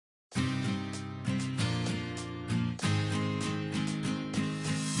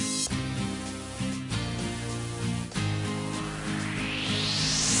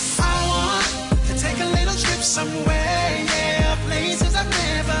somewhere, yeah. Places I've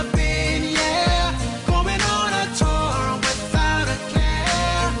never been, yeah. Going on a tour without a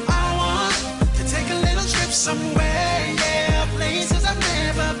care. I want to take a little trip somewhere, yeah. Places I've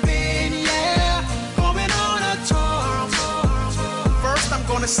never been, yeah. Going on a tour. First I'm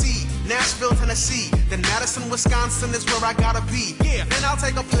gonna see Nashville, Tennessee. Then Madison, Wisconsin is where I gotta be. Yeah, then I'll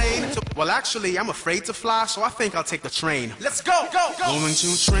take a plane to... Well, actually, I'm afraid to fly, so I think I'll take the train. Let's go, go, go! Going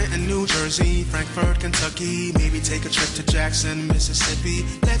to Trenton, New Jersey, Frankfort, Kentucky. Maybe take a trip to Jackson, Mississippi.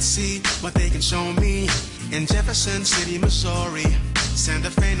 Let's see what they can show me in Jefferson City, Missouri.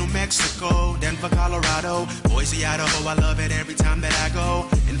 Santa Fe, New Mexico, Denver, Colorado, Boise, Idaho, I love it every time that I go.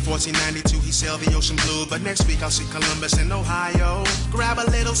 In 1492 he sailed the ocean blue, but next week I'll see Columbus in Ohio. Grab a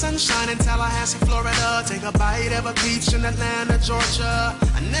little sunshine in Tallahassee, Florida. Take a bite of a beach in Atlanta, Georgia.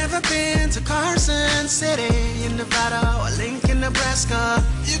 I've never been to Carson City in Nevada or Lincoln, Nebraska.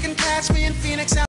 You can catch me in Phoenix,